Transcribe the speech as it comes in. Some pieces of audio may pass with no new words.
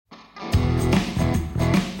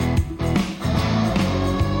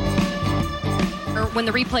when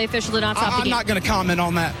the replay official did not stop the game? I'm not going to comment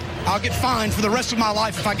on that. I'll get fined for the rest of my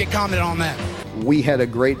life if I get commented on that. We had a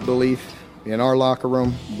great belief in our locker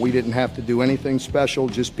room. We didn't have to do anything special,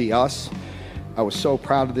 just be us. I was so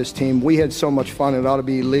proud of this team. We had so much fun, it ought to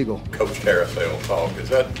be illegal. Coach Carousel talk, is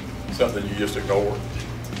that something you just ignore?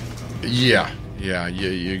 Yeah,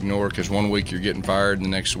 you ignore it because one week you're getting fired and the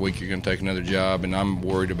next week you're going to take another job, and I'm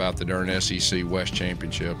worried about the darn SEC West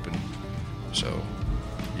Championship. And so,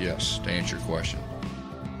 yes, to answer your question.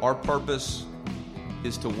 Our purpose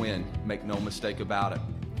is to win, make no mistake about it,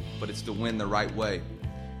 but it's to win the right way.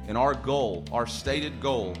 And our goal, our stated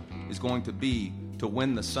goal, is going to be to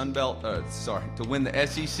win the to win the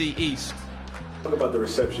SEC East. Talk about the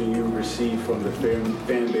reception you received from the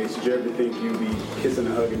fan base. Did you ever think you'd be kissing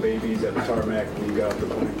and hugging babies at the tarmac when you got off the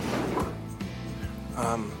plane?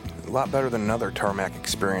 A lot better than another tarmac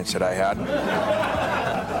experience that I had.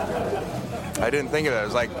 I didn't think of it. It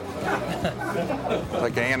was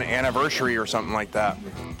like an anniversary or something like that.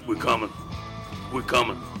 We're coming,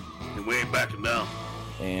 and we ain't backing down.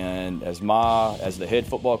 And as the head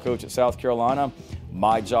football coach at South Carolina,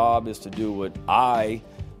 my job is to do what I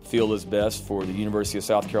feel is best for the University of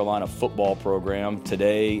South Carolina football program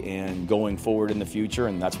today and going forward in the future,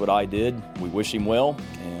 and that's what I did. We wish him well,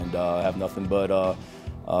 and have nothing but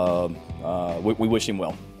we wish him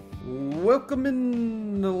well. Welcome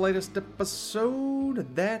in the latest episode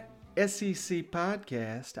of that SEC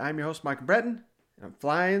podcast. I'm your host, Michael Breton, and I'm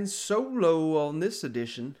flying solo on this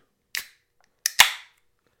edition.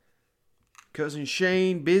 Cousin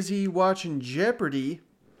Shane busy watching Jeopardy,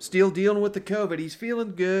 still dealing with the COVID. He's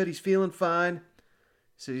feeling good. He's feeling fine.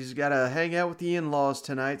 Said he's got to hang out with the in-laws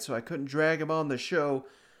tonight, so I couldn't drag him on the show.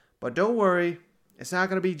 But don't worry, it's not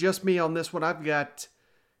going to be just me on this one. I've got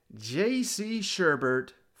J.C. Shurburtt,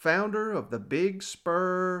 founder of the Big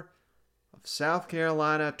Spur of South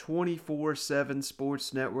Carolina 24/7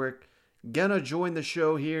 Sports Network, gonna join the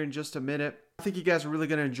show here in just a minute. I think you guys are really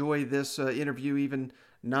going to enjoy this interview, even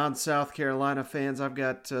non-South Carolina fans. I've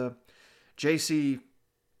got JC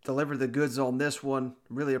deliver the goods on this one.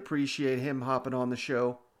 Really appreciate him hopping on the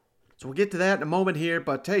show. So we'll get to that in a moment here,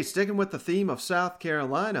 but hey, sticking with the theme of South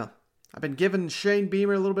Carolina, I've been giving Shane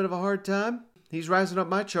Beamer a little bit of a hard time. He's rising up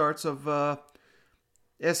my charts of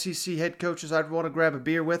SEC head coaches I'd want to grab a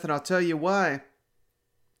beer with, and I'll tell you why.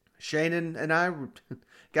 Shane and I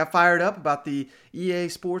got fired up about the EA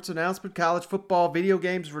Sports announcement, college football video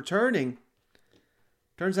games returning.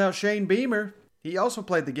 Turns out Shane Beamer, he also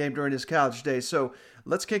played the game during his college days. So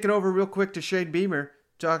let's kick it over real quick to Shane Beamer,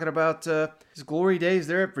 talking about his glory days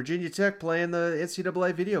there at Virginia Tech playing the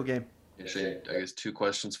NCAA video game. Yeah, Shane, I guess two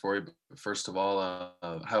questions for you. First of all,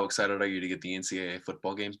 how excited are you to get the NCAA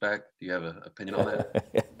football games back? Do you have an opinion on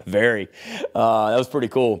that? Very. That was pretty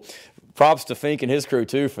cool. Props to Fink and his crew,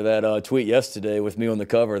 too, for that tweet yesterday with me on the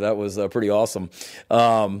cover. That was pretty awesome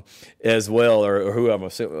as well, or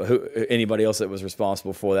anybody else that was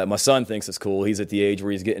responsible for that. My son thinks it's cool. He's at the age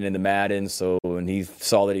where he's getting into Madden, and he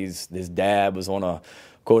saw that his dad was on a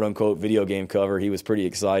quote-unquote video game cover. He was pretty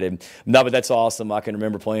excited. No, but that's awesome. I can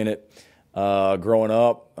remember playing it growing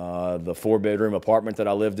up. The 4-bedroom apartment that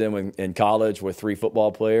I lived in college with 3 football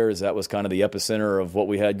players, that was kind of the epicenter of what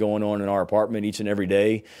we had going on in our apartment each and every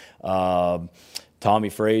day. Tommy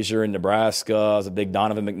Frazier in Nebraska. I was a big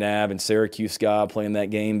Donovan McNabb and Syracuse guy playing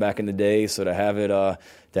that game back in the day. So to have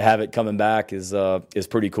it coming back is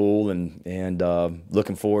pretty cool, and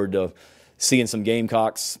looking forward to seeing some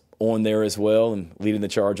Gamecocks on there as well and leading the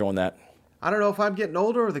charge on that. I don't know if I'm getting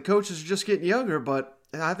older or the coaches are just getting younger, but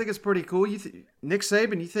I think it's pretty cool. Nick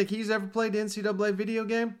Saban, you think he's ever played the NCAA video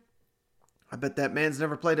game? I bet that man's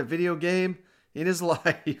never played a video game in his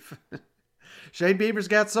life. Shane Beamer's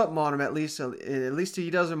got something on him, at least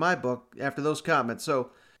he does in my book after those comments.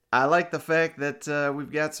 So I like the fact that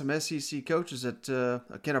we've got some SEC coaches that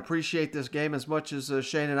can appreciate this game as much as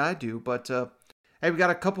Shane and I do. But hey, we got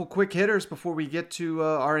a couple quick hitters before we get to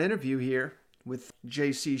our interview here with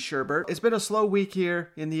J.C. Shurburtt. It's been a slow week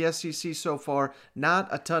here in the SEC so far. Not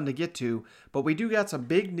a ton to get to, but we do got some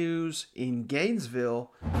big news in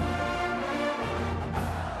Gainesville,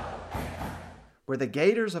 where the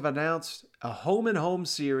Gators have announced a home-and-home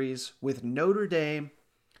series with Notre Dame.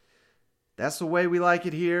 That's the way we like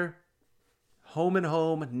it here. Home and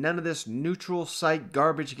home. None of this neutral site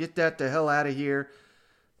garbage. Get that the hell out of here.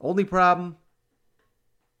 Only problem,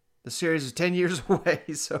 the series is 10 years away,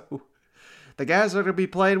 so the guys are going to be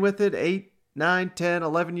playing with it 8, 9, 10,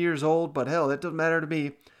 11 years old, but hell, that doesn't matter to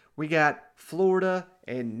me. We got Florida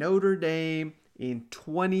and Notre Dame in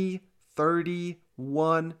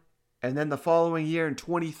 2031, and then the following year in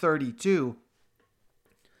 2032.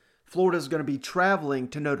 Florida's going to be traveling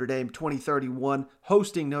to Notre Dame 2031,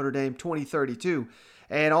 hosting Notre Dame 2032.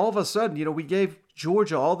 And all of a sudden, we gave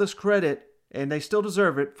Georgia all this credit, and they still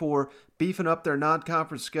deserve it, for beefing up their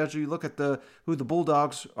non-conference schedule. You look at who the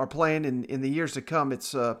Bulldogs are playing in the years to come.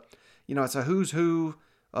 It's it's a who's who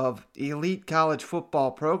of elite college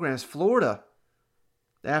football programs. Florida,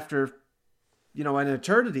 after an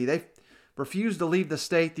eternity, they refused to leave the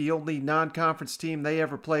state. The only non-conference team they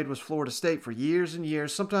ever played was Florida State for years and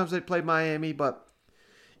years. Sometimes they played Miami, but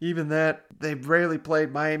even that, they've rarely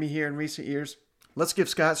played Miami here in recent years. Let's give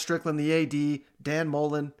Scott Strickland, the AD, Dan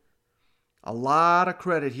Mullen, a lot of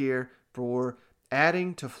credit here for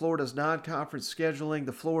adding to Florida's non-conference scheduling.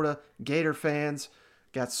 The Florida Gator fans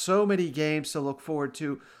got so many games to look forward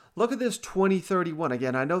to. Look at this 2031.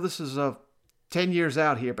 Again, I know this is 10 years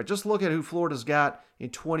out here, but just look at who Florida's got in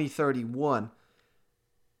 2031.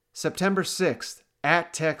 September 6th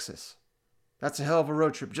at Texas. That's a hell of a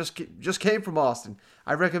road trip. Just came from Austin.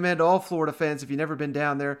 I recommend all Florida fans, if you've never been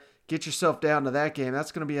down there, get yourself down to that game.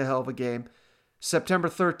 That's going to be a hell of a game. September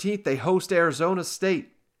 13th, they host Arizona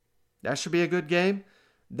State. That should be a good game.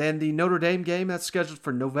 Then the Notre Dame game, that's scheduled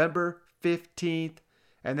for November 15th.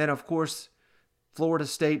 And then, of course, Florida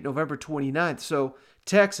State, November 29th. So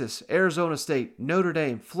Texas, Arizona State, Notre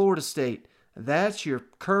Dame, Florida State. That's your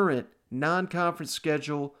current non-conference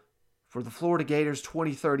schedule for the Florida Gators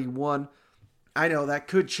 2031. I know that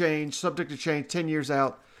could change, subject to change 10 years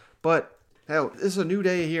out. But, hell, this is a new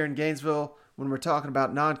day here in Gainesville when we're talking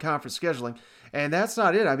about non-conference scheduling. And that's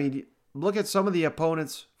not it. I mean, look at some of the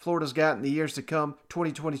opponents Florida's got in the years to come.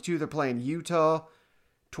 2022, they're playing Utah.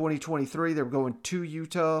 2023, they're going to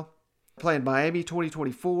Utah. Playing Miami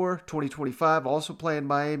 2024. 2025, also playing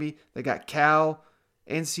Miami. They got Cal,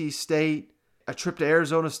 NC State, a trip to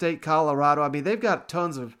Arizona State, Colorado. I mean, they've got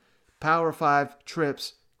tons of Power 5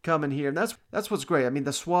 trips coming here. And that's what's great. I mean,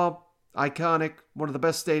 the Swamp, iconic, one of the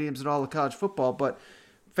best stadiums in all of college football. But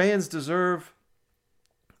fans deserve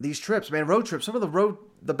these trips, man. Road trips. Some of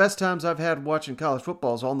the best times I've had watching college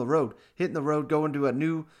football is on the road. Hitting the road, going to a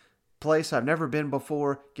new place I've never been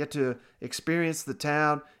before, get to experience the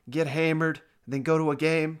town, get hammered, then go to a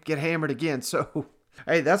game, get hammered again. So,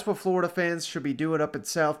 hey, that's what Florida fans should be doing up in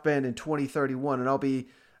South Bend in 2031, and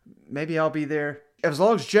maybe I'll be there. As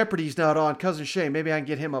long as Jeopardy's not on, Cousin Shane, maybe I can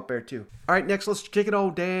get him up there too. All right, next let's kick it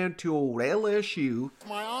on down to old LSU. It's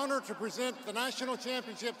my honor to present the National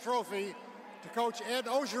Championship Trophy to Coach Ed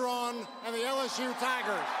Ogeron and the LSU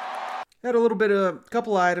Tigers. Had a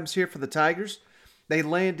couple items here for the Tigers. They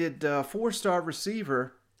landed 4-star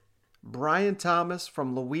receiver Brian Thomas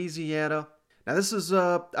from Louisiana. Now, this is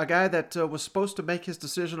a guy that was supposed to make his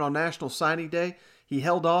decision on National Signing Day. He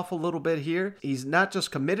held off a little bit here. He's not just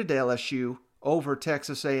committed to LSU over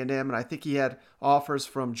Texas A&M, and I think he had offers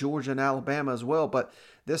from Georgia and Alabama as well. But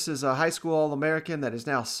this is a high school All-American that is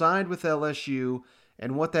now signed with LSU,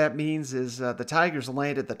 and what that means is the Tigers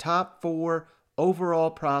landed the top 4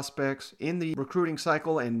 overall prospects in the recruiting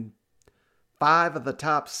cycle and 5 of the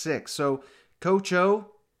top 6. So Coach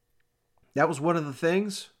O, that was one of the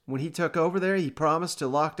things when he took over there. He promised to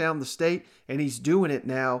lock down the state, and he's doing it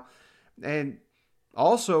now. And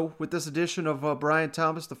also, with this addition of Brian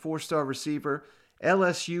Thomas, the 4-star receiver,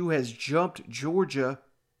 LSU has jumped Georgia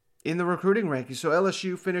in the recruiting rankings. So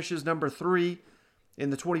LSU finishes number 3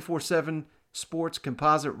 in the 24/7 Sports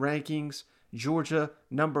Composite rankings. Georgia,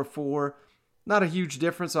 number 4. Not a huge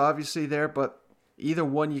difference, obviously, there, but either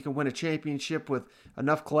one, you can win a championship with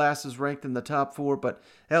enough classes ranked in the top 4. But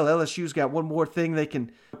hell, LSU's got one more thing they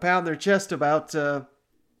can pound their chest about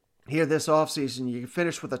here this offseason. You can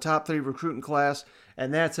finish with a top 3 recruiting class,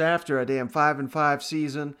 and that's after a damn 5-5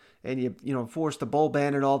 season, and you force the bowl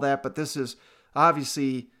ban and all that. But this is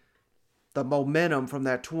obviously the momentum from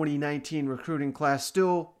that 2019 recruiting class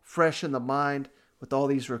still fresh in the mind with all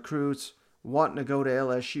these recruits wanting to go to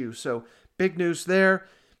LSU. So big news there.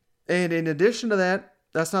 And in addition to that,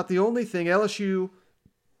 that's not the only thing. LSU,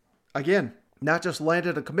 again, not just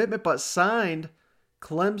landed a commitment, but signed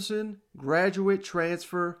Clemson graduate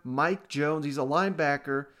transfer Mike Jones. He's a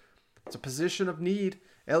linebacker. It's a position of need.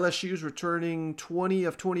 LSU's returning 20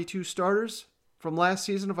 of 22 starters from last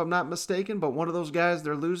season, if I'm not mistaken. But one of those guys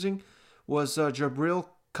they're losing was Jabril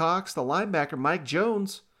Cox, the linebacker. Mike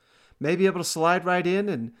Jones may be able to slide right in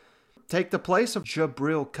and take the place of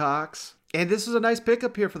Jabril Cox. And this is a nice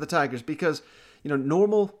pickup here for the Tigers because,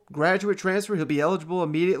 normal graduate transfer, he'll be eligible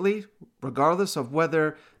immediately, regardless of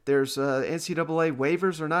whether there's NCAA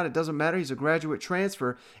waivers or not. It doesn't matter. He's a graduate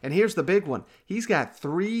transfer. And here's the big one. He's got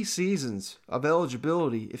 3 seasons of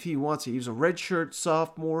eligibility if he wants it. He was a redshirt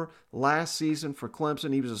sophomore last season for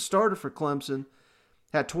Clemson. He was a starter for Clemson,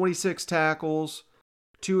 had 26 tackles,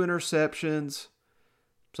 2 interceptions.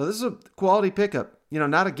 So this is a quality pickup.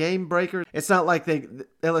 Not a game breaker. It's not like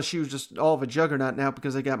LSU is just all of a juggernaut now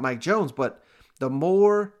because they got Mike Jones, but the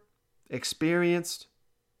more experienced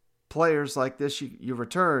players like this you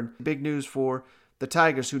return, big news for the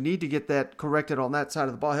Tigers, who need to get that corrected on that side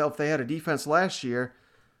of the ball. Hell, if they had a defense last year,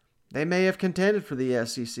 they may have contended for the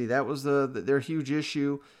SEC. That was their huge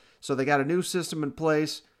issue. So they got a new system in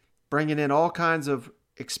place, bringing in all kinds of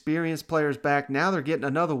experienced players back. Now they're getting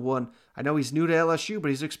another one. I know he's new to LSU, but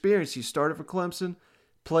he's experienced. He started for Clemson,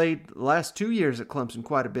 played the last 2 years at Clemson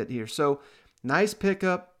quite a bit here. So nice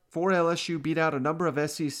pickup for LSU, beat out a number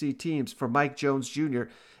of SEC teams for Mike Jones Jr.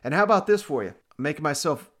 And how about this for you? I'm making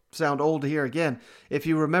myself sound old here again. If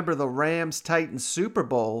you remember the Rams-Titans Super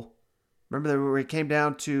Bowl, remember where it came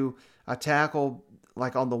down to a tackle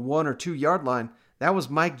like on the 1 or 2 yard line? That was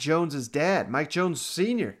Mike Jones's dad, Mike Jones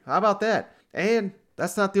Sr. How about that? And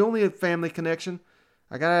that's not the only family connection.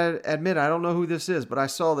 I gotta admit, I don't know who this is, but I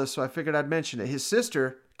saw this, so I figured I'd mention it. His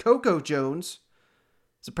sister, Coco Jones,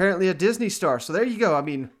 is apparently a Disney star. So there you go. I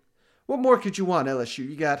mean, what more could you want, LSU?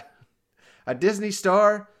 You got a Disney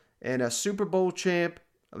star and a Super Bowl champ,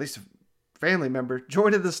 at least a family member,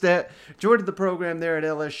 joined the program there at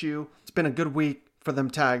LSU. It's been a good week for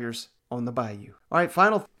them Tigers on the Bayou. All right,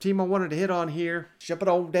 final team I wanted to hit on here. Jumping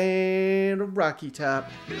on down to Rocky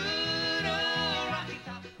Top.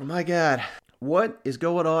 Oh my God. What is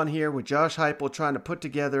going on here with Josh Heupel trying to put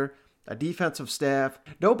together a defensive staff?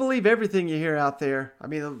 Don't believe everything you hear out there. I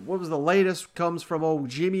mean, what was the latest? Comes from old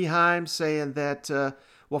Jimmy Himes saying that,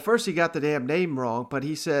 well, first he got the damn name wrong, but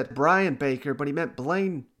he said Brian Baker, but he meant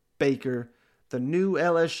Blaine Baker, the new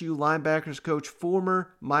LSU linebackers coach,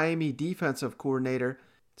 former Miami defensive coordinator,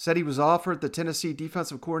 said he was offered the Tennessee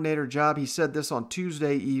defensive coordinator job. He said this on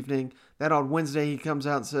Tuesday evening. Then on Wednesday he comes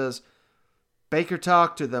out and says Baker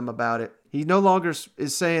talked to them about it. He no longer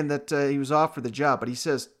is saying that he was offered the job, but he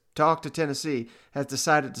says talk to Tennessee, has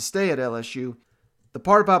decided to stay at LSU. The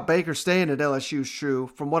part about Baker staying at LSU is true.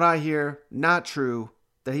 From what I hear, not true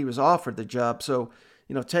that he was offered the job. So,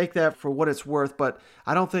 take that for what it's worth. But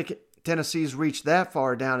I don't think Tennessee's reached that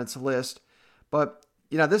far down its list. But,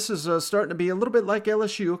 this is starting to be a little bit like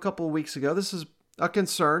LSU a couple of weeks ago. This is a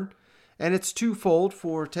concern, and it's twofold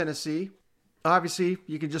for Tennessee. Obviously,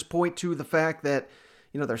 you can just point to the fact that,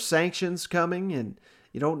 there's sanctions coming, and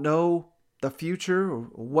you don't know the future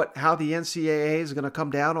or how the NCAA is going to come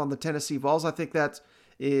down on the Tennessee Vols. I think that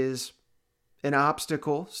is an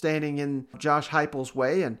obstacle standing in Josh Heupel's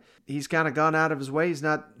way, and he's kind of gone out of his way. He's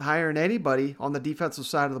not hiring anybody on the defensive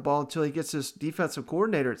side of the ball until he gets his defensive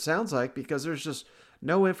coordinator, it sounds like, because there's just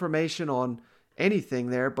no information on anything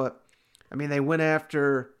there. But, I mean, they went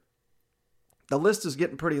after... The list is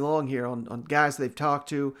getting pretty long here on guys they've talked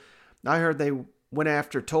to. I heard they went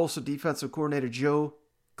after Tulsa defensive coordinator Joe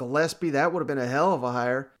Gillespie. That would have been a hell of a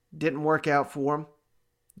hire. Didn't work out for him.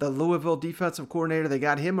 The Louisville defensive coordinator, they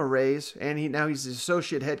got him a raise, and now he's the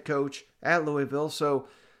associate head coach at Louisville. So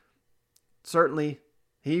certainly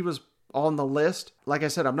he was on the list. Like I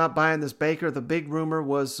said, I'm not buying this Baker. The big rumor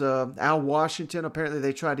was Al Washington. Apparently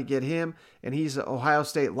they tried to get him, and he's an Ohio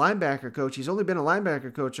State linebacker coach. He's only been a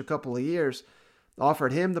linebacker coach a couple of years.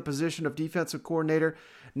 Offered him the position of defensive coordinator.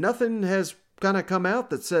 Nothing has kind of come out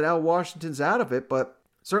that said Al Washington's out of it, but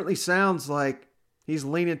certainly sounds like he's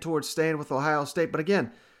leaning towards staying with Ohio State. But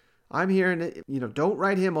again, I'm hearing, don't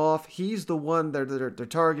write him off. He's the one they're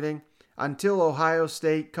targeting until Ohio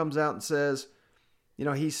State comes out and says,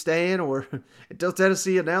 he's staying, or until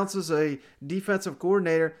Tennessee announces a defensive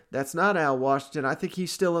coordinator that's not Al Washington. I think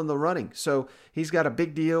he's still in the running. So he's got a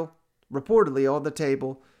big deal reportedly on the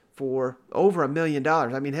table for over $1 million.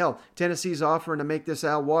 I mean, hell, Tennessee's offering to make this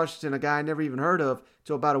Al Washington, a guy I never even heard of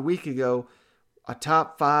till about a week ago, a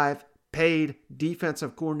top 5 paid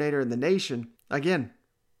defensive coordinator in the nation. Again,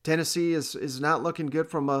 Tennessee is not looking good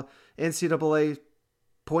from a NCAA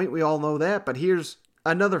point. We all know that. But here's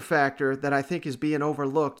another factor that I think is being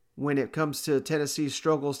overlooked when it comes to Tennessee's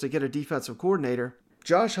struggles to get a defensive coordinator.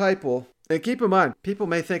 Josh Heupel, and keep in mind, people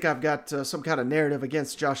may think I've got some kind of narrative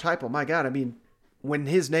against Josh Heupel. My God, I mean, when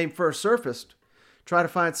his name first surfaced, try to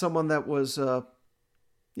find someone that was,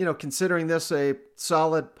 considering this a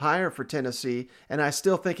solid hire for Tennessee, and I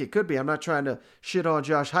still think it could be. I'm not trying to shit on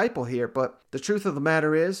Josh Heupel here, but the truth of the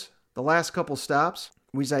matter is, the last couple stops,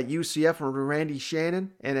 we was at UCF with Randy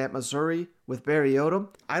Shannon and at Missouri with Barry Odom.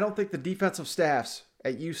 I don't think the defensive staffs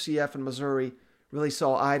at UCF and Missouri really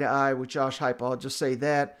saw eye to eye with Josh Heupel. I'll just say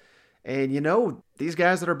that. And, these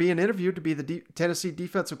guys that are being interviewed to be the Tennessee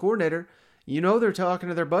defensive coordinator, they're talking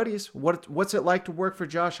to their buddies. What's it like to work for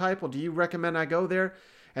Josh Heupel? Do you recommend I go there?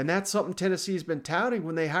 And that's something Tennessee's been touting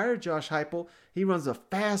when they hired Josh Heupel. He runs the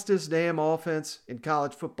fastest damn offense in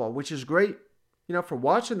college football, which is great, for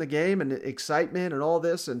watching the game and the excitement and all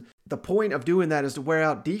this. And the point of doing that is to wear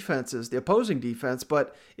out defenses, the opposing defense.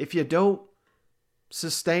 But if you don't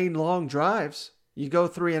sustain long drives, you go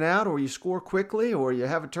 3 and out, or you score quickly, or you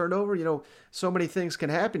have a turnover, so many things can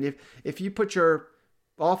happen. If you put your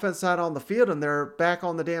offense out on the field and they're back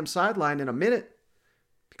on the damn sideline in a minute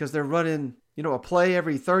because they're running, a play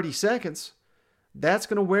every 30 seconds, that's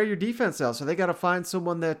going to wear your defense out. So they got to find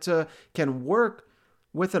someone that can work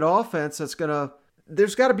with an offense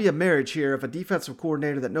there's got to be a marriage here of a defensive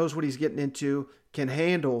coordinator that knows what he's getting into, can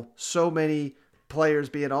handle so many players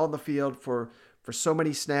being on the field for so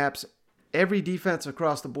many snaps. Every defense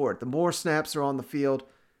across the board, the more snaps are on the field,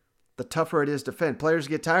 the tougher it is to defend. Players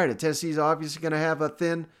get tired. And Tennessee's obviously going to have a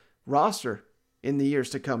thin roster in the years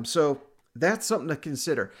to come. So that's something to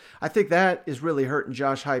consider. I think that is really hurting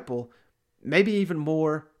Josh Heupel, maybe even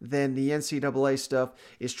more than the NCAA stuff,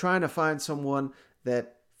 is trying to find someone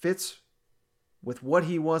that fits with what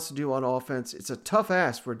he wants to do on offense. It's a tough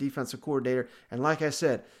ask for a defensive coordinator. And like I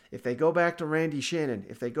said, if they go back to Randy Shannon,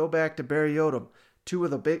 if they go back to Barry Odom, two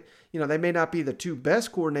of the big, they may not be the two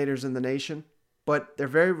best coordinators in the nation, but they're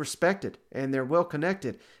very respected and they're well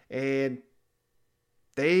connected. And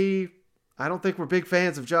I don't think we're big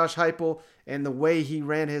fans of Josh Heupel and the way he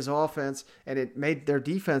ran his offense, and it made their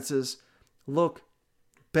defenses look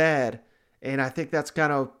bad. And I think that's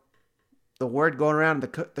kind of the word going around in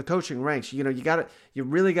the coaching ranks. You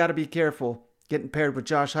really got to be careful getting paired with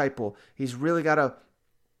Josh Heupel. He's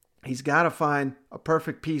got to find a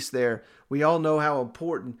perfect piece there. We all know how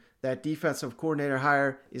important that defensive coordinator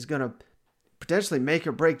hire is going to potentially make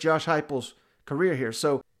or break Josh Heupel's career here.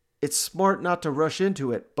 So it's smart not to rush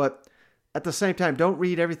into it, but at the same time, don't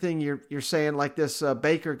read everything you're saying like this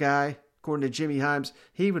Baker guy, according to Jimmy Himes.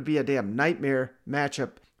 He would be a damn nightmare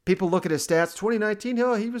matchup. People look at his stats. 2019,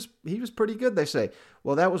 he was pretty good, they say.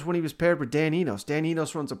 Well, that was when he was paired with Dan Enos. Dan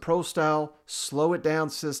Enos runs a pro-style, slow-it-down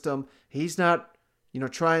system. He's not,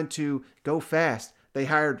 trying to go fast. They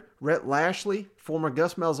hired Rhett Lashley, former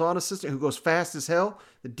Gus Malzahn assistant, who goes fast as hell.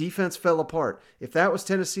 The defense fell apart. If that was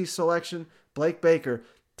Tennessee's selection, Blake Baker,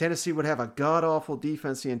 Tennessee would have a god-awful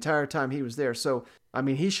defense the entire time he was there. So,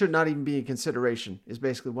 he should not even be in consideration, is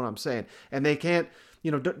basically what I'm saying. And they can't,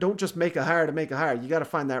 don't just make a hire to make a hire. You got to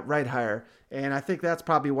find that right hire. And I think that's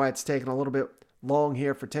probably why it's taken a little bit long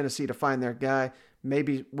here for Tennessee to find their guy.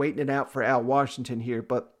 Maybe waiting it out for Al Washington here.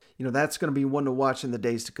 But, that's going to be one to watch in the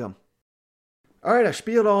days to come. All right, I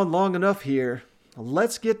spieled on long enough here.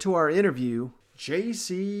 Let's get to our interview.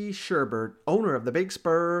 J.C. Shurburtt, owner of the Big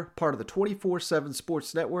Spur, part of the 24/7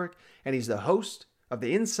 Sports Network, and he's the host of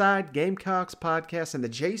the Inside Gamecocks podcast and the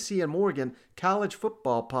J.C. and Morgan College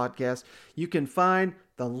Football podcast. You can find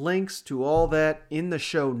the links to all that in the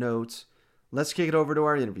show notes. Let's kick it over to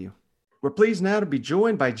our interview. We're pleased now to be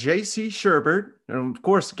joined by J.C. Shurburtt. And of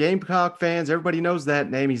course, Gamecock fans, everybody knows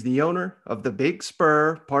that name. He's the owner of the Big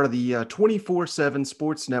Spur, part of the 24/7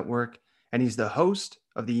 Sports Network, and he's the host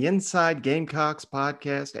of the Inside Gamecocks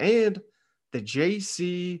podcast and the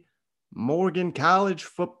J.C. Morgan College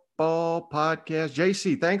Football podcast.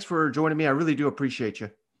 J.C., thanks for joining me. I really do appreciate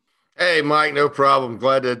you. Hey, Mike, no problem.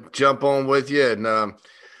 Glad to jump on with you and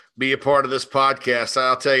be a part of this podcast.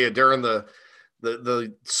 I'll tell you, during the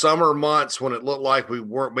summer months when it looked like we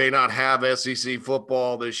may not have SEC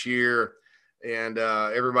football this year, and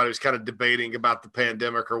everybody was kind of debating about the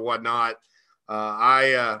pandemic or whatnot,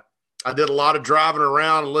 I did a lot of driving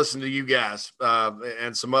around and listening to you guys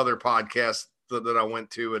and some other podcasts that I went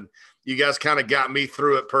to, and you guys kind of got me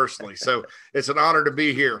through it personally. So it's an honor to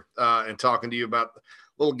be here and talking to you about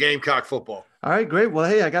little Gamecock football. All right, great. Well,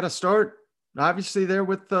 hey, I got to start obviously there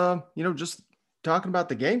with, just talking about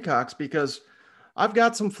the Gamecocks, because I've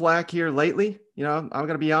got some flack here lately. I'm going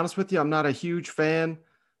to be honest with you. I'm not a huge fan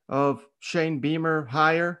of Shane Beamer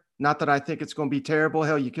hire. Not that I think it's going to be terrible.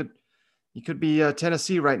 Hell, you could be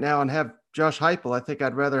Tennessee right now and have Josh Heupel. I think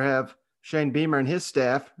I'd rather have Shane Beamer and his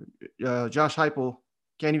staff. Josh Heupel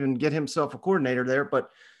can't even get himself a coordinator there,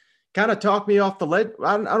 but kind of talk me off the ledge.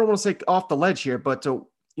 I don't want to say off the ledge here, but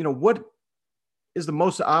what is the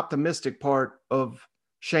most optimistic part of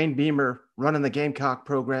Shane Beamer running the Gamecock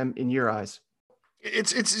program in your eyes?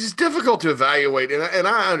 It's difficult to evaluate, and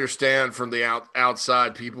I understand from the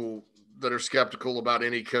outside people that are skeptical about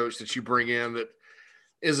any coach that you bring in that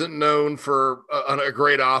isn't known for a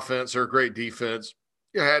great offense or a great defense.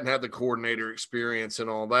 You hadn't had the coordinator experience and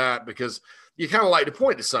all that, because you kind of like to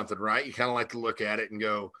point to something, right? You kind of like to look at it and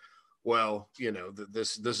go, well,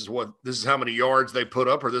 this is how many yards they put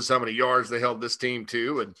up, or this is how many yards they held this team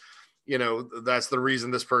to, and that's the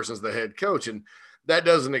reason this person's the head coach. And that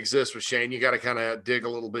doesn't exist with Shane. You got to kind of dig a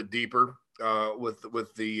little bit deeper with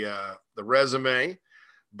the resume.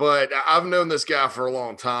 But I've known this guy for a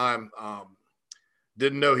long time.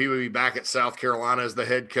 Didn't know he would be back at South Carolina as the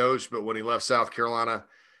head coach, but when he left South Carolina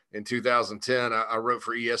in 2010, I wrote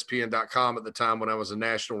for ESPN.com at the time when I was a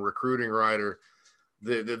national recruiting writer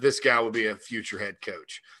that this guy would be a future head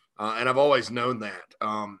coach. And I've always known that.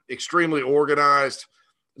 Extremely organized,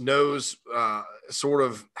 knows sort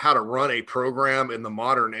of how to run a program in the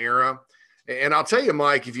modern era. And I'll tell you,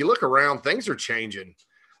 Mike, if you look around, things are changing.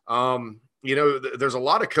 There's a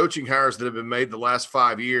lot of coaching hires that have been made the last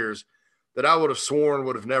 5 years that I would have sworn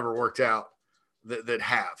would have never worked out that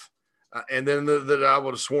have. And then that I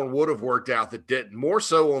would have sworn would have worked out that didn't. More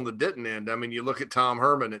so on the didn't end. I mean, you look at Tom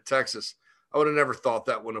Herman at Texas. I would have never thought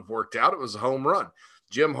that wouldn't have worked out. It was a home run.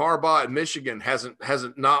 Jim Harbaugh at Michigan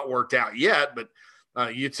hasn't not worked out yet, but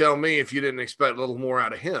you tell me if you didn't expect a little more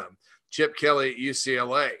out of him. Chip Kelly at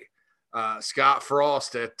UCLA, Scott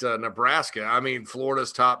Frost at Nebraska. I mean,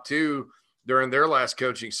 Florida's top two during their last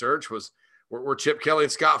coaching search were Chip Kelly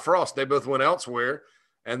and Scott Frost. They both went elsewhere.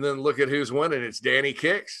 And then look at who's winning. It's Danny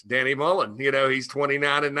Mullen. He's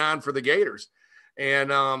 29-9 for the Gators.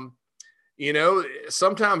 And,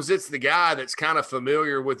 sometimes it's the guy that's kind of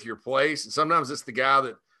familiar with your place. And sometimes it's the guy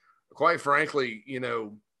that, quite frankly,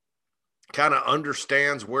 kind of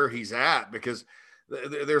understands where he's at, because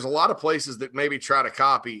there's a lot of places that maybe try to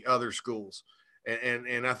copy other schools.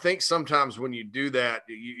 And I think sometimes when you do that,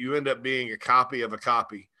 you end up being a copy of a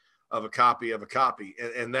copy of a copy of a copy.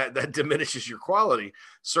 And that diminishes your quality.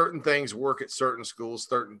 Certain things work at certain schools,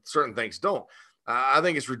 certain things don't. I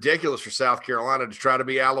think it's ridiculous for South Carolina to try to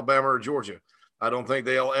be Alabama or Georgia. I don't think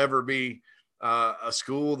they'll ever be a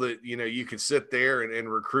school that, you can sit there and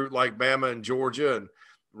recruit like Bama and Georgia and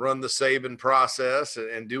run the Saban process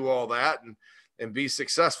and do all that and be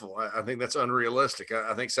successful. I think that's unrealistic.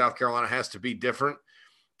 I think South Carolina has to be different.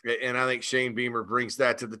 And I think Shane Beamer brings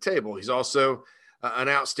that to the table. He's also an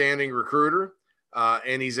outstanding recruiter.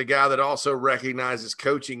 And he's a guy that also recognizes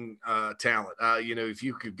coaching talent. If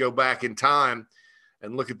you could go back in time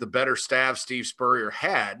and look at the better staff Steve Spurrier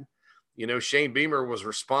had, Shane Beamer was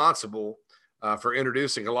responsible for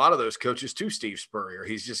introducing a lot of those coaches to Steve Spurrier.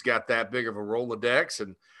 He's just got that big of a Rolodex.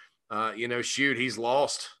 And, he's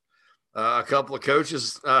lost a couple of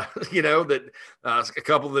coaches, a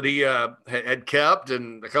couple that he had kept,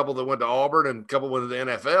 and a couple that went to Auburn, and a couple went to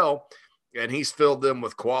the NFL. And he's filled them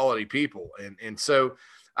with quality people. And so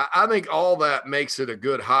I think all that makes it a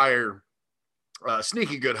good hire,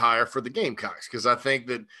 sneaky good hire for the Gamecocks. Because I think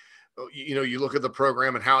that, you look at the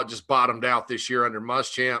program and how it just bottomed out this year under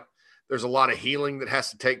Muschamp. There's a lot of healing that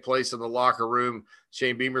has to take place in the locker room.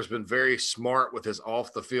 Shane Beamer's been very smart with his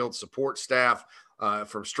off-the-field support staff,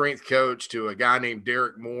 from strength coach to a guy named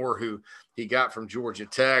Derek Moore, who he got from Georgia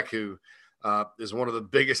Tech, who is one of the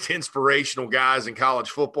biggest inspirational guys in college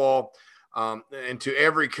football. And to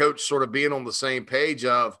every coach sort of being on the same page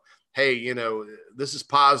of, hey, this is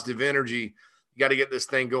positive energy. You got to get this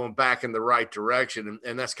thing going back in the right direction.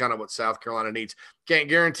 And that's kind of what South Carolina needs. Can't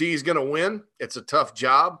guarantee he's going to win. It's a tough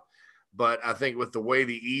job. But I think with the way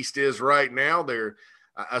the East is right now,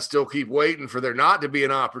 I still keep waiting for there not to be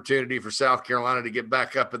an opportunity for South Carolina to get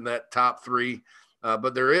back up in that top three.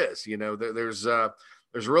 But there is, there's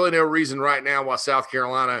really no reason right now why South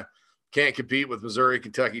Carolina can't compete with Missouri,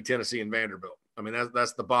 Kentucky, Tennessee, and Vanderbilt. I mean,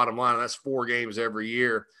 that's the bottom line. That's 4 games every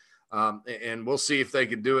year. And we'll see if they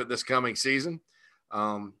can do it this coming season.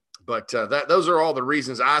 But those are all the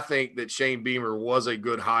reasons I think that Shane Beamer was a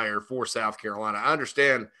good hire for South Carolina. I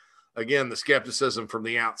understand, again, the skepticism from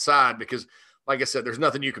the outside because, like I said, there's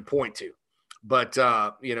nothing you can point to. But,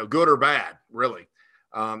 good or bad, really,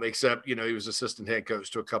 except, he was assistant head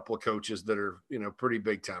coach to a couple of coaches that are, pretty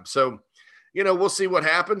big time. So, we'll see what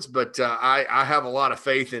happens, but I have a lot of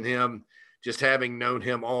faith in him, just having known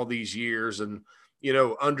him all these years and,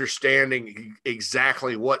 understanding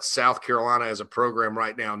exactly what South Carolina as a program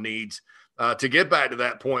right now needs to get back to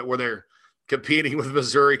that point where they're competing with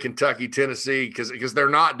Missouri, Kentucky, Tennessee, because they're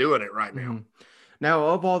not doing it right now. Mm-hmm. Now,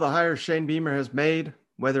 of all the hires Shane Beamer has made,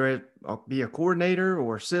 whether it be a coordinator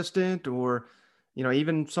or assistant or,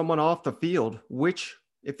 even someone off the field,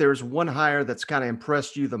 if there's one hire that's kind of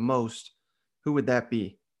impressed you the most, who would that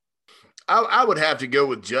be? I would have to go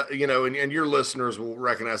with, and your listeners will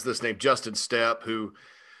recognize this name, Justin Stepp, who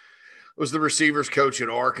was the receivers coach at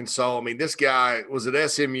Arkansas. I mean, this guy was at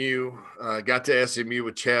SMU, got to SMU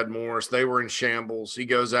with Chad Morris. They were in shambles. He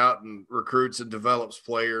goes out and recruits and develops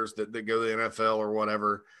players that go to the NFL or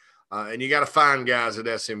whatever. And you got to find guys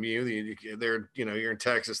at SMU. You're in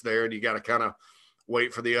Texas there, and you got to kind of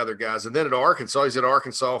wait for the other guys. And then at Arkansas, he's at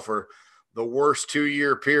Arkansas for the worst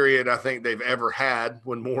 2-year period I think they've ever had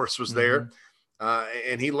when Morris was there.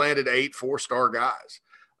 And he landed 8 4-star guys.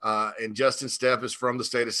 And Justin Stepp is from the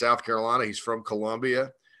state of South Carolina. He's from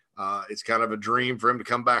Columbia. It's kind of a dream for him to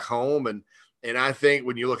come back home. And I think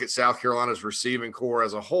when you look at South Carolina's receiving core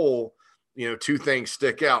as a whole, 2 things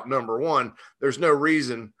stick out. Number one, there's no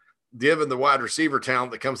reason, given the wide receiver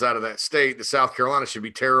talent that comes out of that state, that South Carolina should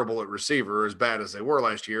be terrible at receiver, or as bad as they were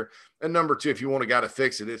last year. And number two, if you want a guy to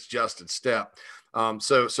fix it, it's Justin Stepp.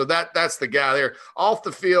 So that's the guy there. Off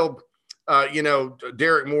the field,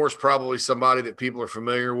 Derek Moore's probably somebody that people are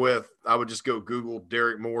familiar with. I would just go Google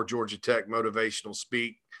Derek Moore, Georgia Tech motivational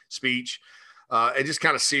speech, and just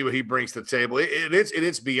kind of see what he brings to the table.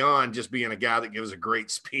 It's beyond just being a guy that gives a great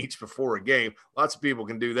speech before a game. Lots of people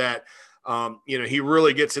can do that. He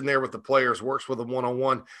really gets in there with the players, works with them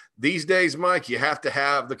one-on-one. These days, Mike, you have to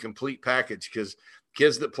have the complete package because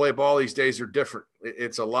kids that play ball these days are different.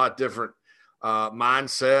 It's a lot different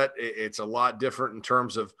mindset. It's a lot different in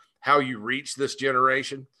terms of how you reach this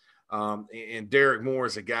generation. And Derek Moore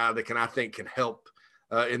is a guy that I think can help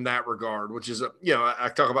in that regard, which is, I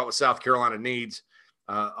talk about what South Carolina needs.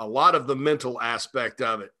 A lot of the mental aspect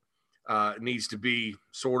of it needs to be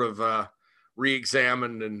sort of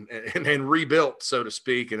re-examined and rebuilt, so to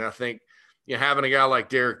speak. And I think having a guy like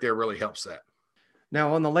Derek there really helps that.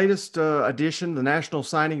 Now, on the latest edition, the National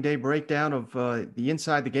Signing Day breakdown of the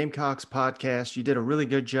Inside the Gamecocks podcast, you did a really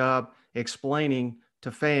good job explaining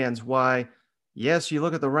to fans why, yes, you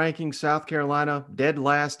look at the rankings, South Carolina dead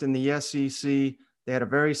last in the SEC. They had a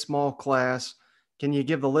very small class. Can you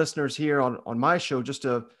give the listeners here on my show just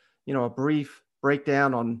a brief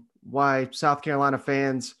breakdown on why South Carolina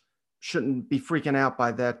fans shouldn't be freaking out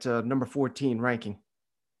by that number 14 ranking?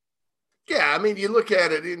 Yeah, I mean, you look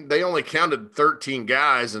at it, they only counted 13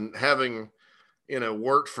 guys, and having,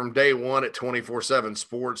 worked from day one at 24/7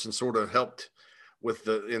 Sports and sort of helped with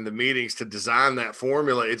in the meetings to design that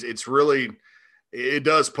formula, it's really, it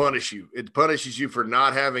does punish you. It punishes you for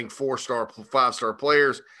not having 4-star, 5-star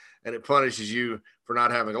players, and it punishes you for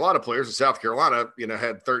not having a lot of players. In South Carolina,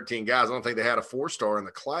 had 13 guys. I don't think they had a 4-star in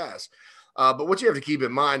the class. But what you have to keep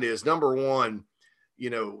in mind is, number one,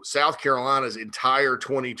 South Carolina's entire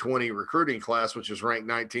 2020 recruiting class, which was ranked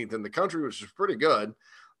 19th in the country, which is pretty good,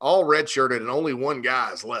 all redshirted, and only one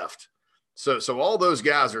guy's left. So all those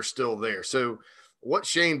guys are still there. So what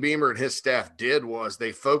Shane Beamer and his staff did was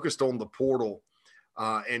they focused on the portal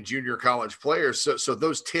and junior college players. So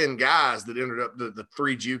those 10 guys that ended up, the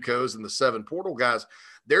 3 JUCOs and the 7 portal guys,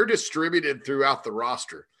 they're distributed throughout the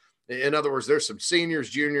roster. In other words, there's some seniors,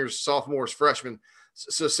 juniors, sophomores, freshmen.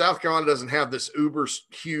 So South Carolina doesn't have this uber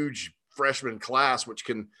huge freshman class, which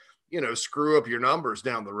can, screw up your numbers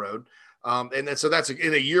down the road. And then, so that's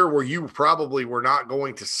in a year where you probably were not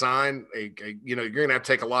going to sign you're going to have to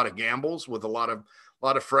take a lot of gambles with a lot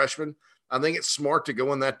of freshmen. I think it's smart to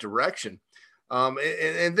go in that direction.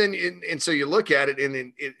 And so you look at it,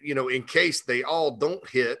 and in case they all don't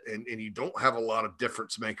hit, and you don't have a lot of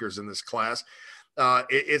difference makers in this class,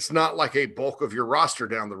 it's not like a bulk of your roster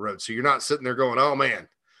down the road. So you're not sitting there going, oh man,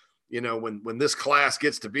 when this class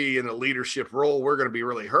gets to be in a leadership role, we're going to be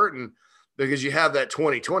really hurting, because you have that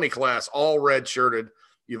 2020 class all redshirted.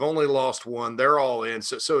 You've only lost one. They're all in.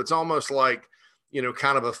 So it's almost like,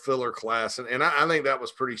 kind of a filler class. And I think that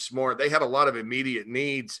was pretty smart. They had a lot of immediate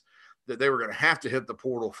needs that they were going to have to hit the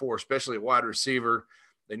portal for, especially at wide receiver.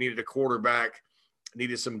 They needed a quarterback,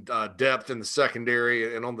 needed some depth in the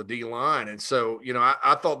secondary and on the D line. And so,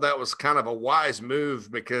 I thought that was kind of a wise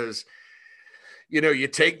move, because, you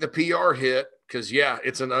take the PR hit, because, yeah,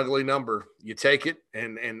 it's an ugly number. You take it,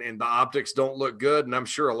 and the optics don't look good. And I'm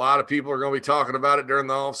sure a lot of people are going to be talking about it during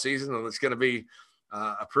the offseason, and it's going to be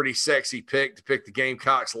a pretty sexy pick to pick the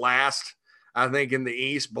Gamecocks last, I think, in the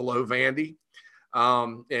East, below Vandy.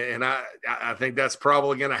 And I think that's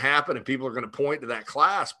probably going to happen, and people are going to point to that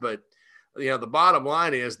class. But, the bottom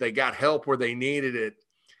line is they got help where they needed it,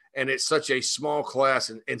 and it's such a small class,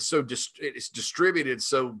 and so it's distributed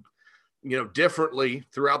so, differently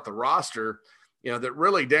throughout the roster, that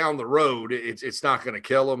really down the road, it's not going to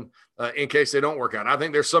kill them in case they don't work out. I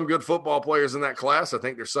think there's some good football players in that class. I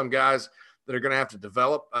think there's some guys that are going to have to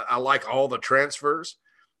develop. I like all the transfers.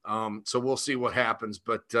 So we'll see what happens.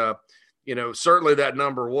 But, certainly that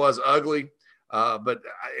number was ugly. But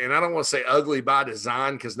I don't want to say ugly by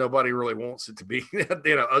design, because nobody really wants it to be,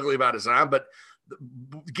 ugly by design. But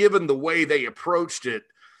given the way they approached it,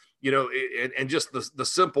 and just the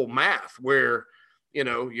simple math where,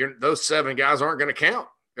 those 7 guys aren't going to count.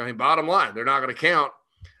 I mean, bottom line, they're not going to count.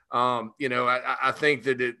 I think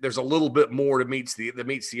that there's a little bit more that meets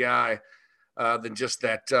the eye than just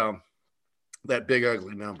that big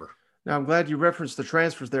ugly number. Now, I'm glad you referenced the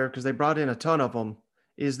transfers there because they brought in a ton of them.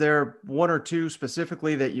 Is there one or two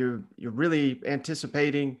specifically that you're really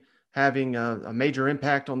anticipating having a major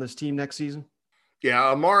impact on this team next season? Yeah,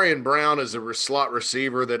 Amarian Brown is a slot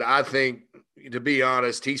receiver that I think, to be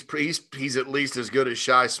honest, he's at least as good as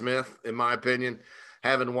Shi Smith, in my opinion,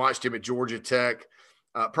 having watched him at Georgia Tech.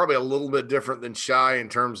 Probably a little bit different than Shi in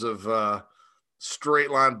terms of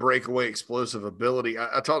straight line breakaway explosive ability.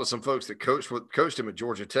 I talked to some folks that coached him at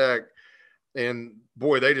Georgia Tech, and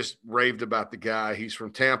boy, they just raved about the guy. He's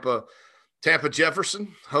from Tampa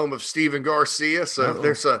Jefferson, home of Steven Garcia. So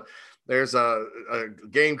there's a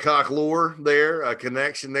Gamecock lore there, a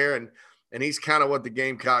connection there, and he's kind of what the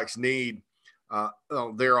Gamecocks need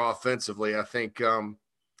there offensively. I think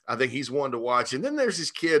he's one to watch. And then there's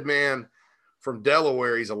this kid, man, from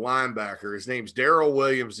Delaware. He's a linebacker. His name's Darrell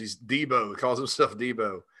Williams. He's Debo. He calls himself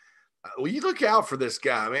Debo. Well, you look out for this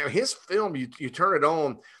guy, man. His film, you turn it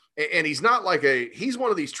on, and he's not like he's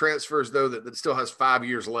one of these transfers, though, that still has 5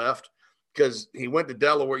 years left because he went to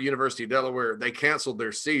Delaware, University of Delaware. They canceled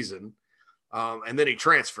their season, and then he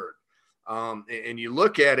transferred. And you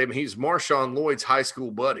look at him, he's Marshawn Lloyd's high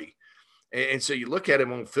school buddy. And so you look at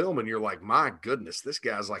him on film, and you're like, my goodness, this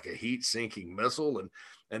guy's like a heat-sinking missile.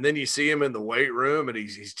 And then you see him in the weight room, and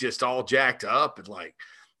he's just all jacked up and like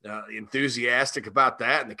enthusiastic about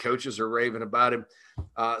that, and the coaches are raving about him.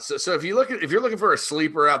 So if you're looking for a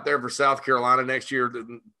sleeper out there for South Carolina next year,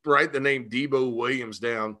 write the name Debo Williams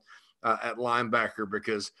down at linebacker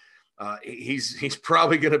because he's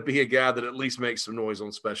probably going to be a guy that at least makes some noise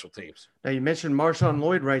on special teams. Now, you mentioned Marshawn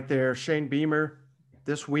Lloyd right there. Shane Beamer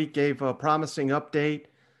this week gave a promising update.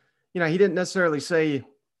 He didn't necessarily say,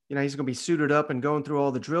 he's going to be suited up and going through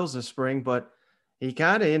all the drills this spring, but he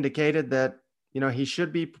kind of indicated that, he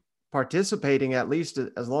should be participating at least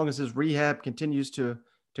as long as his rehab continues to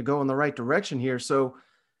go in the right direction here. So,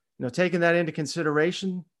 taking that into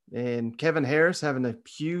consideration and Kevin Harris having a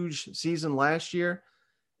huge season last year,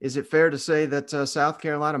 is it fair to say that South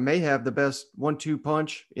Carolina may have the best 1-2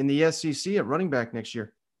 punch in the SEC at running back next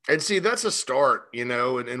year? And see, that's a start,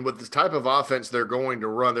 and with the type of offense they're going to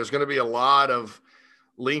run, there's going to be a lot of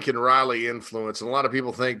Lincoln Riley influence. And a lot of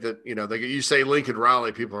people think that, you say Lincoln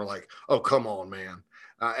Riley, people are like, oh, come on, man.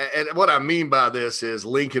 And what I mean by this is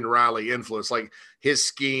Lincoln Riley influence, like his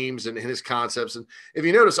schemes and his concepts. And if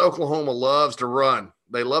you notice, Oklahoma loves to run.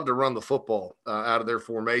 They love to run the football out of their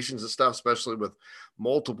formations and stuff, especially with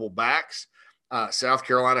multiple backs. South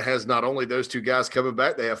Carolina has not only those two guys coming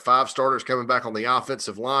back, they have 5 starters coming back on the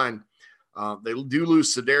offensive line. They do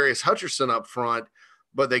lose Sedarius Hutcherson up front,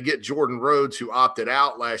 but they get Jordan Rhodes, who opted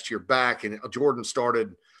out last year, back, and Jordan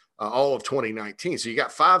started all of 2019. So you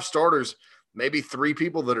got 5 starters, maybe 3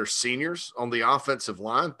 people that are seniors on the offensive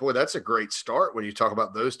line. Boy, that's a great start when you talk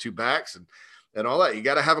about those 2 backs and all that. You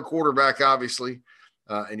got to have a quarterback, obviously,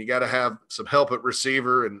 and you got to have some help at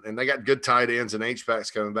receiver, and they got good tight ends and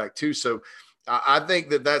H-backs coming back too. So I think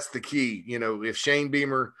that's the key. If Shane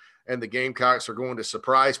Beamer and the Gamecocks are going to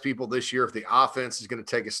surprise people this year, if the offense is going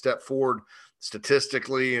to take a step forward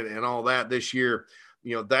statistically and all that this year,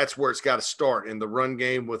 that's where it's got to start in the run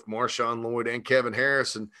game with Marshawn Lloyd and Kevin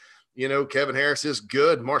Harris. And, Kevin Harris is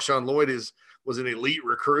good. Marshawn Lloyd was an elite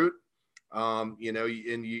recruit. And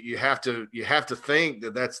you have to think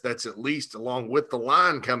that's at least, along with the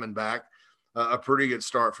line coming back, a pretty good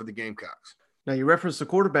start for the Gamecocks. Now, you referenced the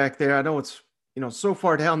quarterback there. I know it's, so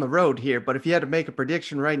far down the road here, but if you had to make a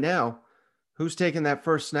prediction right now, who's taking that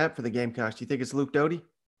first snap for the Gamecocks? Do you think it's Luke Doty?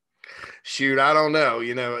 Shoot, I don't know.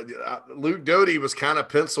 Luke Doty was kind of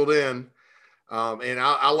penciled in, and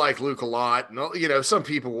I like Luke a lot. And, some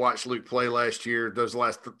people watched Luke play last year, those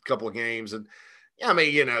last couple of games, and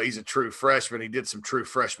he's a true freshman. He did some true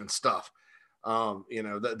freshman stuff.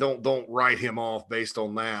 Don't write him off based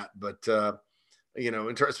on that, but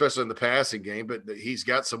especially in the passing game. But he's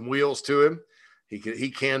got some wheels to him.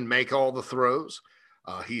 He can make all the throws.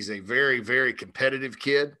 He's a very, very competitive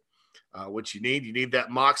kid. What you need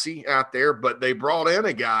that moxie out there. But they brought in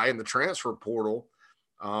a guy in the transfer portal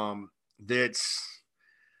that's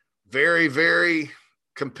very, very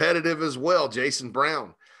competitive as well, Jason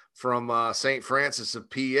Brown from St. Francis of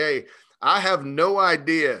PA. I have no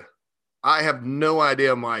idea,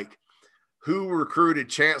 Mike, who recruited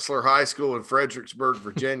Chancellor High School in Fredericksburg,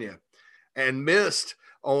 Virginia, and missed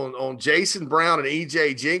on Jason Brown and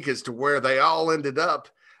E.J. Jenkins to where they all ended up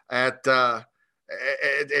at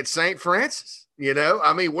St. Francis.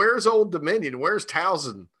 Where's Old Dominion? Where's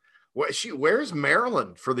Towson? Where's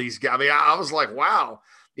Maryland for these guys? I was like, wow.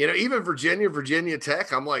 Even Virginia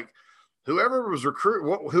Tech, I'm like, whoever was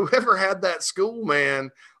whoever had that school,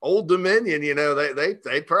 man, Old Dominion,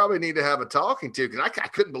 they probably need to have a talking to, because I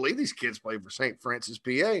couldn't believe these kids played for St. Francis,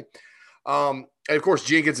 PA. And of course,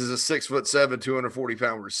 Jenkins is a 6'7",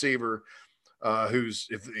 240-pound receiver who's,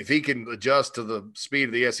 if he can adjust to the speed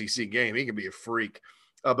of the SEC game, he can be a freak.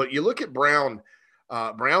 But you look at Brown.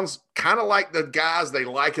 Brown's kind of like the guys they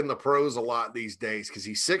like in the pros a lot these days, because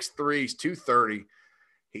he's 6'3", he's 230.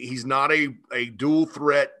 He's not a dual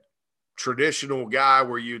threat traditional guy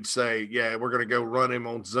where you'd say, yeah, we're going to go run him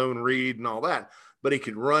on zone read and all that, but he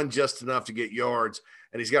can run just enough to get yards,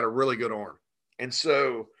 and he's got a really good arm. And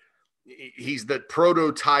so he's the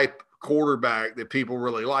prototype quarterback that people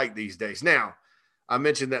really like these days. Now, I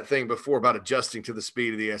mentioned that thing before about adjusting to the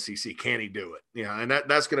speed of the SEC. Can he do it? And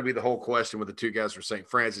that's going to be the whole question with the two guys from St.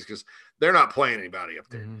 Francis, because they're not playing anybody up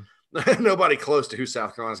there. Mm-hmm. Nobody close to who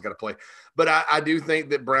South Carolina's got to play. But I do think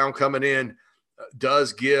that Brown coming in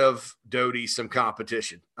does give Doty some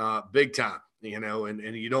competition, big time,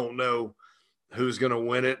 and you don't know who's going to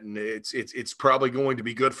win it. And it's probably going to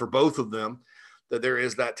be good for both of them that there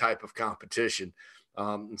is that type of competition.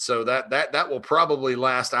 And so that will probably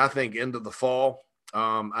last, I think, into the fall.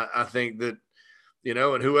 I think that,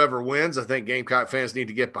 and whoever wins, I think Gamecock fans need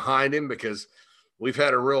to get behind him, because we've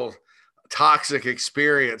had a real toxic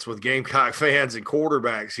experience with Gamecock fans and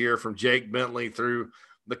quarterbacks here, from Jake Bentley through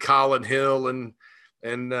the Colin Hill and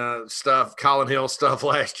Colin Hill stuff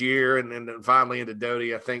last year, and then finally into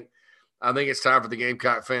Doty. I think it's time for the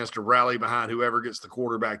Gamecock fans to rally behind whoever gets the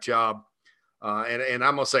quarterback job. And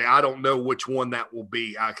I'm going to say, I don't know which one that will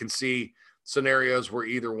be. I can see scenarios where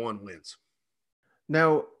either one wins.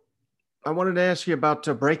 Now, I wanted to ask you about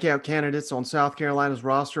breakout candidates on South Carolina's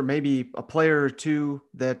roster, maybe a player or two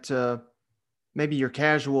that maybe your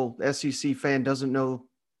casual SEC fan doesn't know,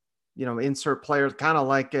 insert player, kind of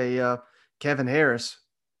like a Kevin Harris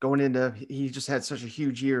going into, he just had such a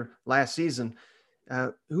huge year last season.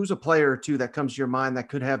 Who's a player or two that comes to your mind that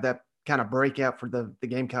could have that kind of breakout for the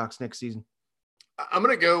Gamecocks next season? I'm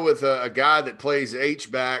going to go with a guy that plays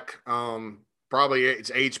H-back. Probably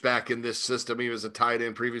it's H-back in this system. He was a tight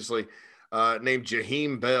end previously, named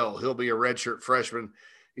Jaheim Bell. He'll be a redshirt freshman.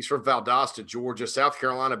 He's from Valdosta, Georgia. South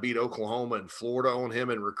Carolina beat Oklahoma and Florida on him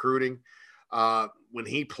in recruiting. When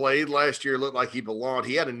he played last year, it looked like he belonged.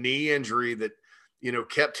 He had a knee injury that,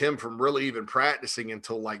 kept him from really even practicing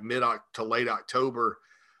until like mid to late October.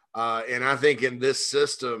 And I think in this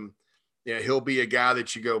system, he'll be a guy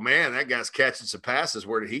that you go, man, that guy's catching some passes.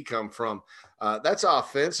 Where did he come from? That's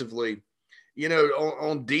offensively.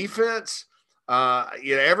 On defense,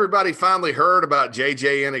 everybody finally heard about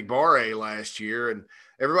J.J. Enigbare last year, and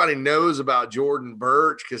everybody knows about Jordan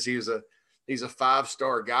Birch because he's a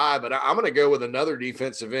 5-star guy. But I'm going to go with another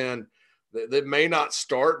defensive end that may not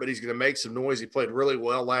start, but he's going to make some noise. He played really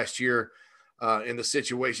well last year in the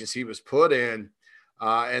situations he was put in,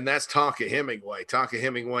 and that's Tonka Hemingway. Tonka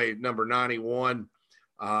Hemingway, number 91.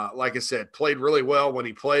 Like I said, played really well when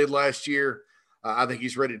he played last year. I think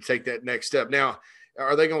he's ready to take that next step. Now,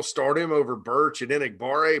 are they going to start him over Birch and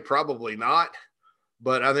Enigbare? Probably not,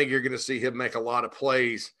 but I think you're going to see him make a lot of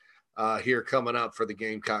plays here coming up for the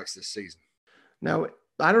Gamecocks this season. Now,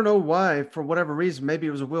 I don't know why, for whatever reason, maybe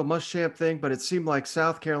it was a Will Muschamp thing, but it seemed like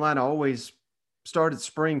South Carolina always started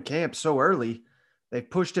spring camp so early. They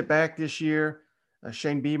pushed it back this year.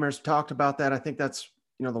 Shane Beamer's talked about that. I think that's,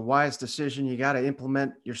 the wise decision. You got to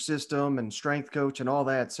implement your system and strength coach and all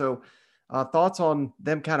that. So, thoughts on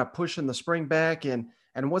them kind of pushing the spring back, and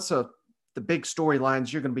what's the big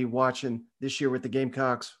storylines you're going to be watching this year with the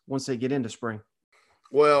Gamecocks once they get into spring?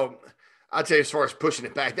 Well, I'd say as far as pushing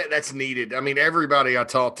it back, that's needed. I mean, everybody I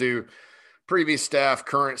talked to, previous staff,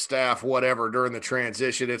 current staff, whatever, during the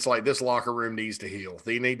transition, it's like this locker room needs to heal.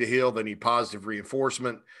 They need to heal. They need positive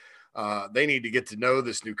reinforcement. They need to get to know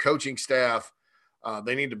this new coaching staff.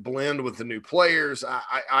 They need to blend with the new players.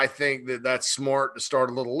 I think that's smart to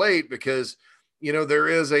start a little late because, there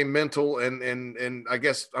is a mental and I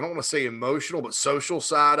guess I don't want to say emotional, but social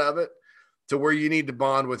side of it to where you need to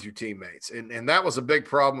bond with your teammates. And that was a big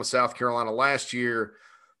problem with South Carolina last year.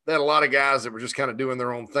 They had a lot of guys that were just kind of doing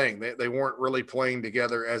their own thing. They weren't really playing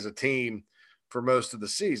together as a team for most of the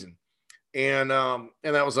season. And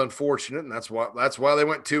that was unfortunate. And that's why they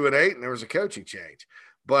went 2-8 and there was a coaching change.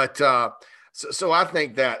 But, So I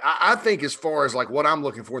think that I think as far as like what I'm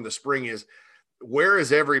looking for in the spring is where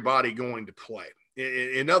is everybody going to play?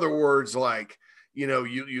 In other words, like,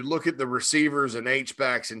 you look at the receivers and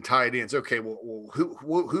H-backs and tight ends. Okay, well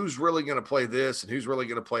who's really going to play this and who's really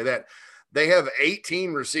going to play that? They have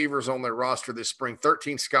 18 receivers on their roster this spring,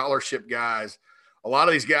 13 scholarship guys. A lot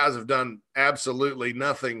of these guys have done absolutely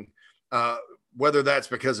nothing whether that's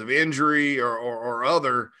because of injury or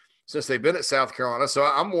other, since they've been at South Carolina. So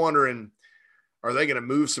I'm wondering, are they going to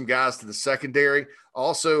move some guys to the secondary?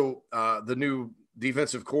 Also, the new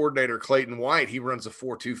defensive coordinator, Clayton White, he runs a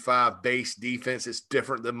 4-2-5 base defense. It's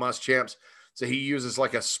different than Muschamp's. So he uses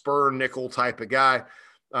like a Spur nickel type of guy.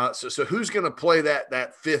 So who's going to play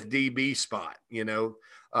that fifth DB spot?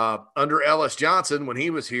 Under Ellis Johnson, when he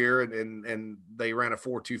was here and they ran a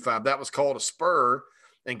 4-2-5, that was called a Spur.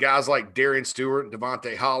 And guys like Darian Stewart,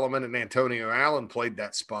 Devontae Holloman, and Antonio Allen played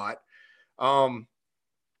that spot.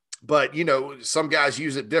 But some guys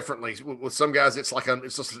use it differently. With some guys, it's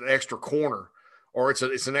just an extra corner, or it's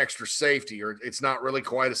an extra safety, or it's not really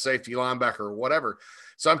quite a safety linebacker or whatever.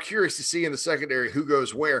 So I'm curious to see in the secondary who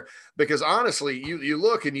goes where, because honestly, you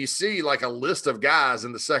look and you see like a list of guys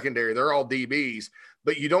in the secondary. They're all DBs,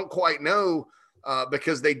 but you don't quite know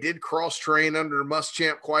because they did cross-train under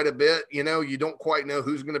Muschamp quite a bit. You don't quite know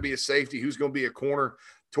who's going to be a safety, who's going to be a corner.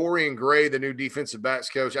 Torian Gray, the new defensive backs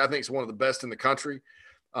coach, I think is one of the best in the country,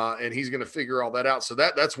 and he's going to figure all that out. So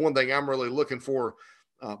that's one thing I'm really looking for,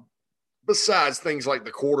 besides things like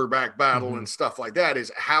the quarterback battle and stuff like that,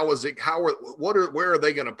 is where are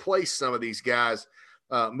they going to place some of these guys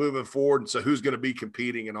moving forward? And so who's going to be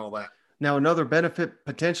competing and all that? Now, another benefit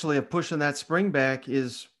potentially of pushing that spring back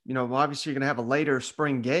is, obviously you're going to have a later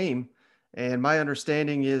spring game. And my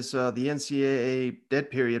understanding is the NCAA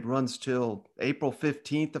dead period runs till April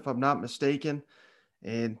 15th, if I'm not mistaken.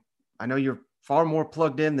 And I know you're far more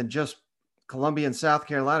plugged in than just Columbia and South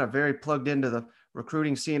Carolina, very plugged into the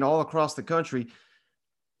recruiting scene all across the country.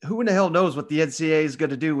 Who in the hell knows what the NCAA is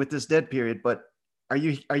going to do with this dead period? But are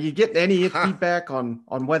you getting any feedback on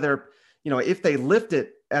whether, if they lift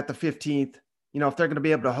it at the 15th, if they're going to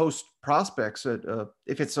be able to host prospects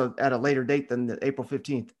if it's at a later date than the April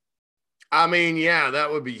 15th? I mean, yeah, that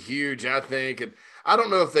would be huge, I think. And I don't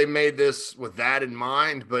know if they made this with that in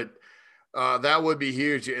mind, but that would be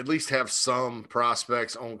huge. At least have some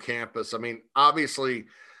prospects on campus. I mean, obviously,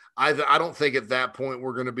 I don't think at that point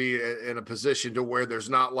we're going to be in a position to where there's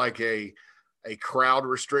not like a crowd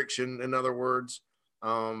restriction. In other words,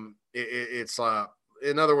 it's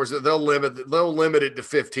in other words, they'll limit it to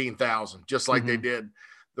 15,000, just like they did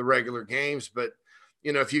the regular games. But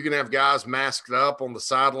if you can have guys masked up on the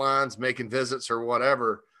sidelines making visits or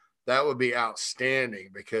whatever, that would be outstanding,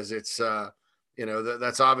 because it's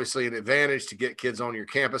that's obviously an advantage to get kids on your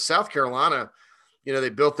campus. South Carolina, they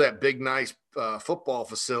built that big, nice football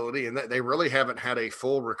facility, and they really haven't had a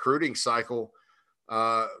full recruiting cycle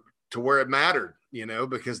to where it mattered,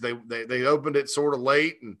 because they opened it sort of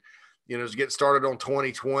late, and it was getting started on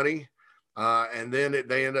 2020, and then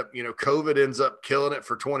they end up, COVID ends up killing it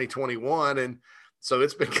for 2021, and so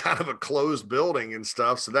it's been kind of a closed building and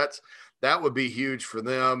stuff. So that would be huge for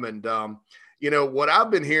them. And what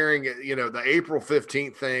I've been hearing, the April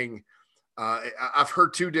 15th thing. I've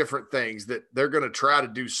heard two different things, that they're going to try to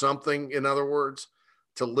do something, in other words,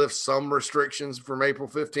 to lift some restrictions from April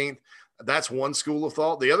 15th. That's one school of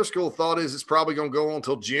thought. The other school of thought is it's probably going to go on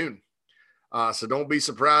until June. So don't be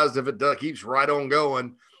surprised if it keeps right on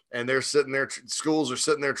going, and they're sitting there, schools are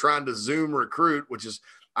sitting there trying to Zoom recruit, which is,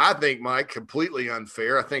 I think, Mike, completely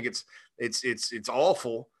unfair. I think it's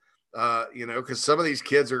awful, because some of these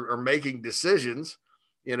kids are making decisions,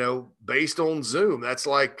 based on Zoom. That's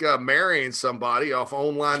like marrying somebody off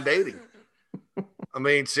online dating. I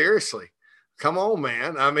mean, seriously, come on,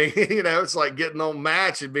 man. I mean, it's like getting on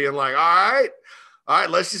Match and being like, all right,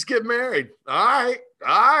 let's just get married. All right.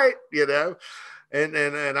 And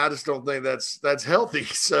I just don't think that's healthy.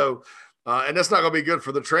 So, and that's not going to be good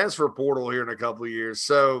for the transfer portal here in a couple of years.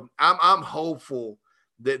 So I'm hopeful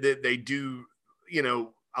that they do,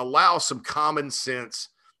 allow some common sense,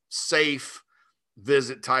 safe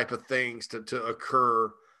visit type of things to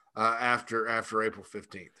occur after April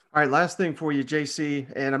 15th. All right, last thing for you,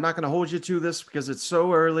 JC, and I'm not going to hold you to this because it's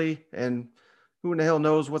so early, and who in the hell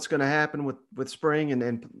knows what's going to happen with spring,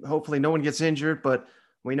 and hopefully no one gets injured, but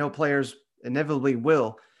we know players inevitably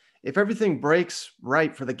will. If everything breaks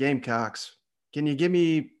right for the Gamecocks, can you give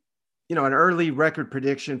me, an early record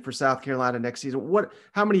prediction for South Carolina next season?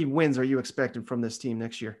 How many wins are you expecting from this team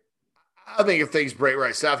next year? I think if things break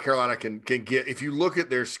right, South Carolina can get, if you look at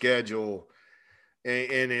their schedule,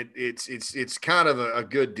 and it's kind of a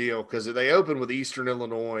good deal, because they open with Eastern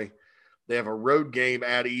Illinois. They have a road game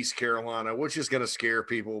at East Carolina, which is going to scare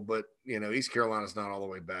people, but East Carolina's not all the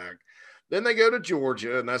way back. Then they go to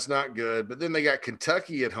Georgia, and that's not good. But then they got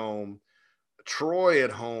Kentucky at home, Troy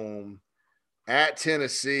at home, at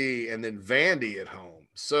Tennessee, and then Vandy at home.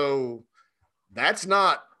 So that's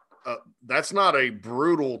not a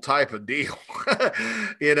brutal type of deal.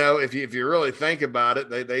 If you really think about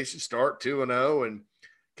it, they should start 2-0, and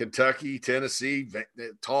Kentucky, Tennessee,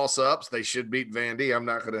 toss ups. They should beat Vandy. I'm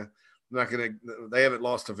not gonna. They haven't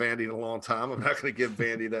lost to Vandy in a long time. I'm not gonna give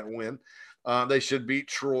Vandy that win. They should beat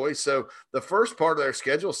Troy. So the first part of their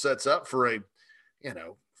schedule sets up for a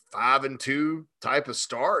 5-2 type of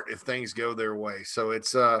start if things go their way. So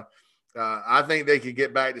it's I think they could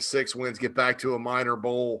get back to 6 wins, get back to a minor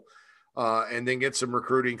bowl, and then get some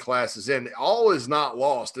recruiting classes in. All is not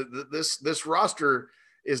lost. This roster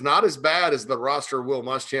is not as bad as the roster Will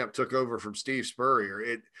Muschamp took over from Steve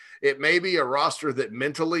Spurrier. It may be a roster that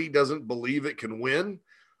mentally doesn't believe it can win,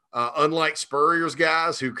 unlike Spurrier's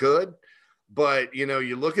guys who could. But,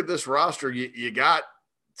 you look at this roster, you got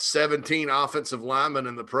 17 offensive linemen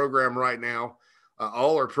in the program right now.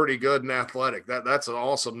 All are pretty good and athletic. That's an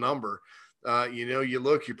awesome number. You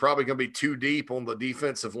look, you're probably going to be too deep on the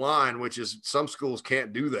defensive line, which is some schools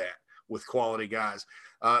can't do that with quality guys.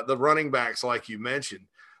 The running backs, like you mentioned,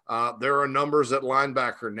 there are numbers at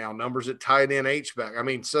linebacker now, numbers at tight end, H-back. I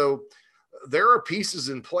mean, so there are pieces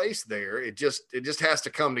in place there. It just has to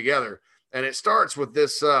come together. And it starts with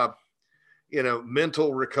this,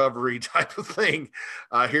 mental recovery type of thing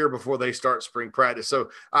here before they start spring practice. So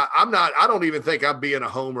I don't even think I'm being a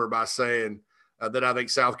homer by saying that I think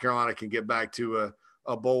South Carolina can get back to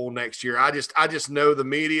a bowl next year. I just know the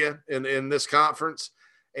media in this conference,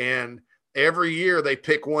 and every year they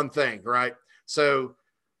pick one thing, right? So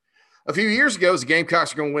a few years ago, the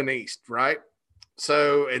Gamecocks are going to win the East, right?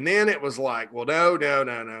 So, and then it was like, well, no,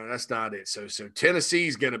 that's not it. So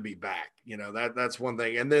Tennessee's going to be back. That's one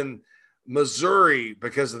thing. And then Missouri,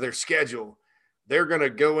 because of their schedule, they're going to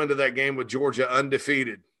go into that game with Georgia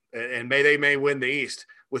undefeated, and they may win the East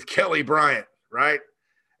with Kelly Bryant, right?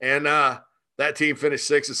 And that team finished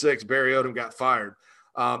 6-6. Barry Odom got fired.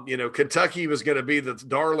 Kentucky was going to be the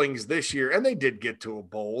darlings this year, and they did get to a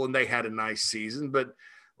bowl, and they had a nice season. But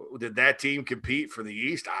did that team compete for the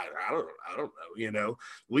East? I don't know.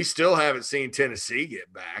 We still haven't seen Tennessee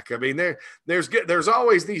get back. I mean, there's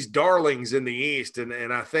always these darlings in the East, and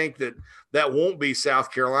I think that won't be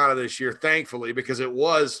South Carolina this year, thankfully, because it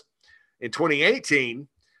was in 2018,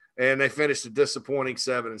 and they finished a disappointing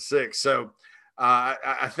 7-6. So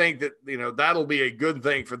I think that that'll be a good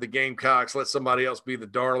thing for the Gamecocks. Let somebody else be the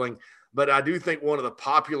darling. But I do think one of the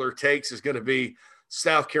popular takes is going to be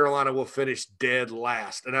South Carolina will finish dead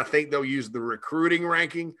last. And I think they'll use the recruiting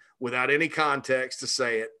ranking without any context to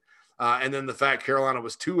say it. And then the fact Carolina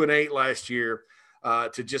was 2-8 last year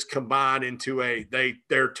to just combine into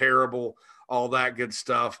they're terrible, all that good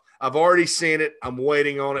stuff. I've already seen it. I'm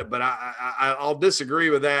waiting on it, but I'll disagree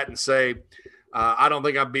with that and say I don't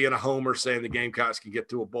think I'm being a homer saying the Gamecocks can get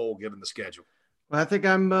to a bowl given the schedule. Well, I think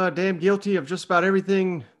I'm damn guilty of just about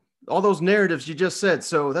everything, all those narratives you just said.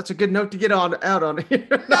 So that's a good note to get out on here.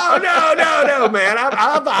 No, man.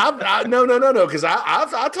 No. Because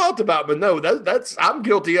I talked about, but no, that's I'm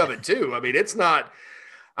guilty of it too. I mean,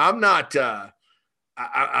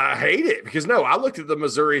 I hate it because I looked at the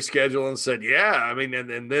Missouri schedule and said, yeah, I mean,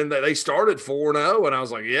 and then they started 4-0 and I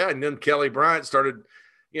was like, yeah. And then Kelly Bryant started,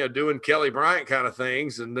 doing Kelly Bryant kind of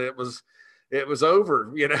things. And it was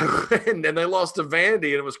over, and then they lost to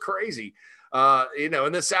Vandy and it was crazy. And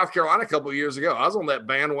then South Carolina a couple of years ago, I was on that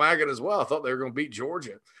bandwagon as well. I thought they were going to beat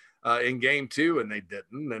Georgia in game 2, and they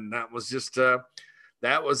didn't. And that was just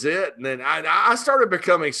that was it. And then I started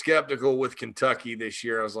becoming skeptical with Kentucky this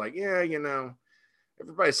year. I was like, yeah,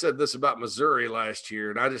 everybody said this about Missouri last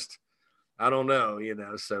year, and I don't know,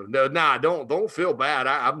 So don't feel bad.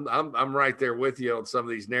 I'm right there with you on some of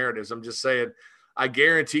these narratives. I'm just saying, I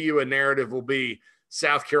guarantee you a narrative will be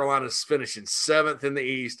South Carolina's finishing 7th in the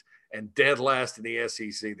East and dead last in the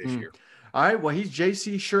SEC this year. All right. Well, he's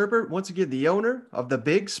J.C. Shurburtt, once again, the owner of the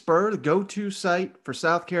Big Spur, the go-to site for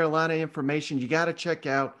South Carolina information. You got to check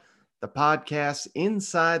out the podcast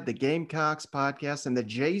Inside the Gamecocks podcast and the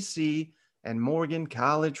J.C. and Morgan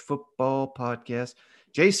College Football podcast.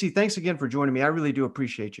 J.C., thanks again for joining me. I really do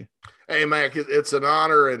appreciate you. Hey, Mac, it's an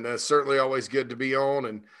honor, and certainly always good to be on,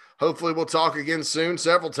 and hopefully we'll talk again soon,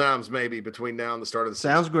 several times maybe between now and the start of the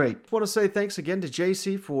season. Sounds great. I want to say thanks again to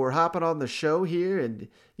JC for hopping on the show here. And,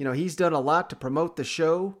 he's done a lot to promote the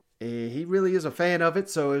show. He really is a fan of it.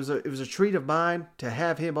 So it was a treat of mine to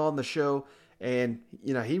have him on the show. And,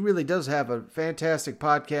 he really does have a fantastic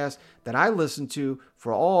podcast that I listen to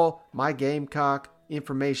for all my Gamecock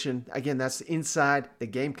information. Again, that's Inside the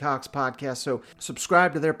Gamecocks podcast. So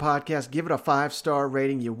subscribe to their podcast, give it a 5-star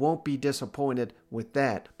rating. You won't be disappointed with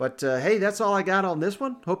that. But hey, that's all I got on this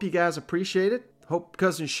one. Hope you guys appreciate it. Hope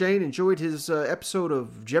Cousin Shane enjoyed his episode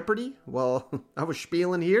of Jeopardy while I was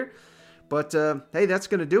spieling here. But hey, that's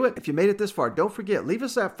going to do it. If you made it this far, don't forget, leave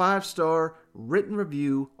us that 5-star written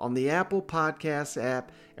review on the Apple Podcasts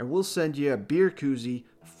app, and we'll send you a beer koozie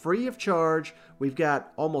free of charge. We've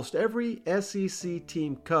got almost every SEC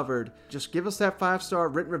team covered. Just give us that 5-star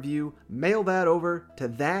written review. Mail that over to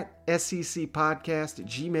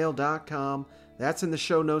thatsecpodcast@gmail.com. That's in the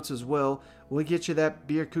show notes as well. We'll get you that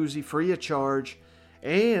beer koozie free of charge.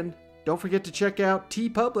 And don't forget to check out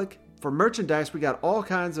TeePublic. For merchandise, we got all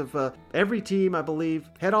kinds of every team, I believe.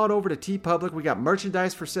 Head on over to TeePublic. We got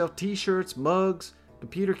merchandise for sale, t-shirts, mugs,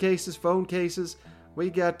 computer cases, phone cases. We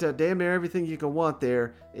got damn near everything you can want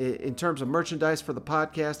there in terms of merchandise for the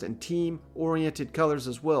podcast and team-oriented colors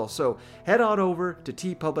as well. So head on over to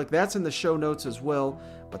TeePublic. That's in the show notes as well.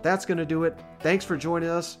 But that's going to do it. Thanks for joining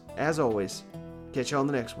us, as always. Catch you on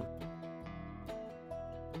the next one.